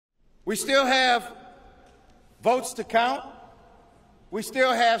We still have votes to count. We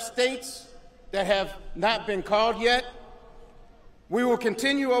still have states that have not been called yet. We will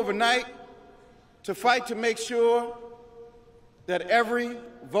continue overnight to fight to make sure that every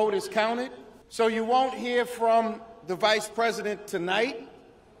vote is counted. So you won't hear from the Vice President tonight,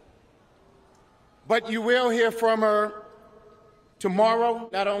 but you will hear from her tomorrow,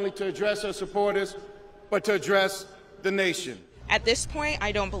 not only to address her supporters, but to address the nation. At this point,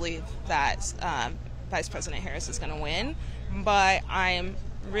 I don't believe that Vice President Harris is going to win, but I'm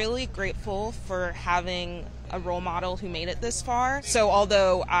really grateful for having a role model who made it this far. So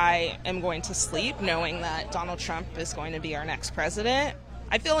although I am going to sleep knowing that Donald Trump is going to be our next president,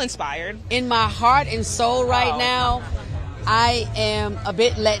 I feel inspired. In my heart and soul right now, I am a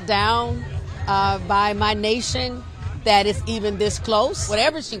bit let down by my nation that it's even this close.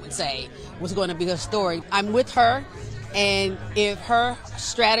 Whatever she would say was going to be her story. I'm with her, and if her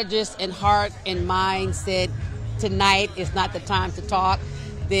strategist and heart and mind said tonight is not the time to talk,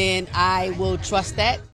 then I will trust that.